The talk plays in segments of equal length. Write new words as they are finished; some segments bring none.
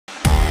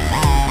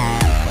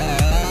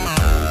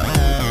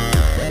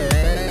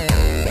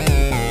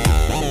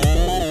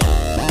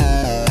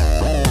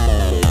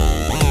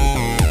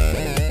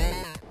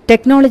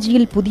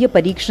ടെക്നോളജിയിൽ പുതിയ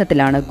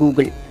പരീക്ഷണത്തിലാണ്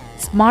Google.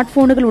 Smart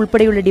ഫോണുകൾ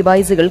ഉൾപ്പെടെയുള്ള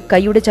ഡിവൈസുകൾ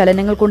കൈയുടെ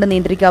ചലനങ്ങൾ കൊണ്ട്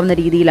നിയന്ത്രിക്കാവുന്ന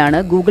രീതിയിലാണ്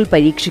ഗൂഗിൾ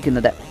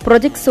പരീക്ഷിക്കുന്നത്.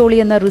 പ്രൊജക്ട് സോളി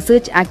എന്ന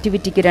റിസർച്ച്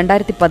ആക്ടിവിറ്റിക്ക്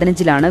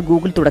 2015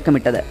 ഗൂഗിൾ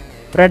തുടക്കമിട്ടത്.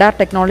 റഡാർ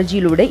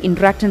ടെക്നോളജിയിലൂടെ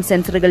ഇന്ററാക്ഷൻ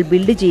സെൻസറുകൾ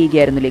ബിൽഡ്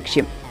ചെയ്യുകയായിരുന്നു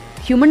ലക്ഷ്യം.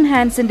 ഹ്യൂമൻ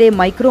ഹാൻഡ്സിന്റെ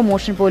മൈക്രോ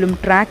മോഷൻ പോലും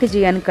ട്രാക്ക്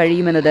ചെയ്യാൻ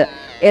കഴിയുമെന്നത്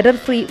എറർ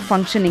ഫ്രീ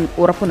ഫംഗ്ഷനിംഗ്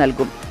ഉറപ്പു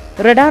നൽകും.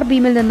 റഡാർ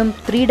ബീമിൽ നിന്നും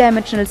 3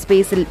 ഡയമെൻഷണൽ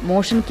സ്പേസിൽ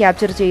മോഷൻ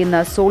ക്യാപ്ചർ ചെയ്യുന്ന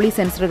സോളി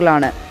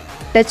സെൻസറുകളാണ്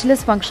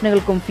ടച്ച്ലെസ്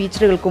ഫംഗ്ഷനുകൾക്കും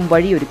ഫീച്ചറുകൾക്കും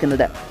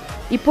വഴിയൊരുക്കുന്നത്.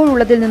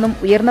 ഇപ്പോഴുള്ളതിൽ നിന്നും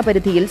ഉയർന്ന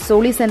പരിധിയിൽ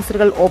സോളി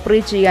സെൻസറുകൾ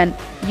ഓപ്പറേറ്റ് ചെയ്യാൻ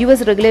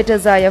US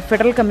റെഗുലേറ്റേഴ്സായ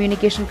ഫെഡറൽ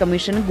കമ്മ്യൂണിക്കേഷൻ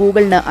കമ്മീഷൻ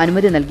ഗൂഗിളിന്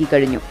അനുമതി നൽകി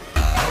കഴിഞ്ഞു.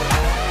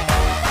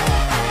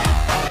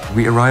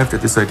 We arrived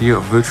at this idea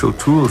of virtual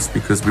tools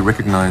because we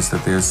recognized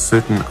that there are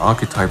certain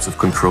archetypes of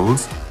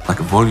controls,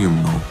 like a volume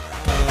knob.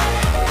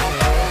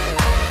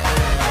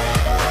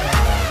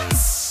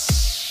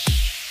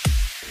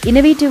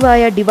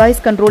 ഇന്നവേറ്റീവായ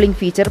device controlling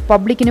feature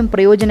പബ്ലിക്കിനും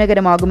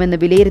പ്രയോജനകരമാകുമെന്ന്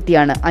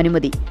വിലയിരുത്തിയാണ്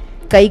അനുമതി.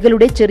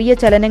 കൈകളുടെ ചെറിയ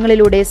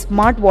ചലനങ്ങളിലൂടെ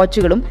സ്മാർട്ട്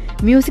വാച്ചുകളും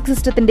മ്യൂസിക്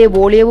സിസ്റ്റത്തിന്റെ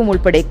വോളിയവും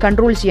ഉൾപ്പെടെ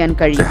control ചെയ്യാൻ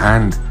കഴിയും. The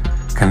hand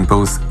can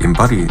both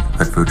embody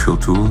that virtual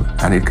tool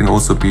and it can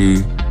also be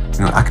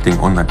acting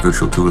on that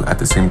virtual tool at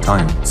the same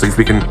time. So if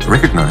we can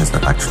recognize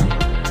that action,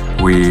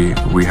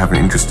 we have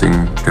an interesting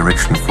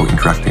direction for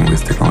interacting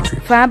with technology.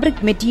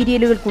 Fabric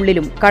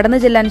മെറ്റീരിയലുകൾക്കുള്ളിലും കടന്നു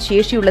ചെല്ലാൻ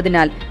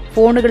ശേഷിയുള്ളതിനാൽ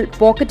ഫോണുകൾ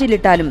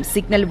പോക്കറ്റിലിട്ടാലും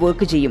signal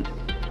work ചെയ്യും.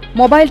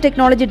 Mobile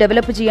technology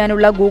develop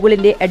ചെയ്യാനുള്ള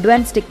ഗൂഗിളിന്റെ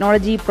advance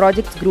technology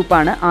projects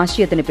ഗ്രൂപ്പാണ്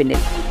ആശയത്തിന് പിന്നിൽ.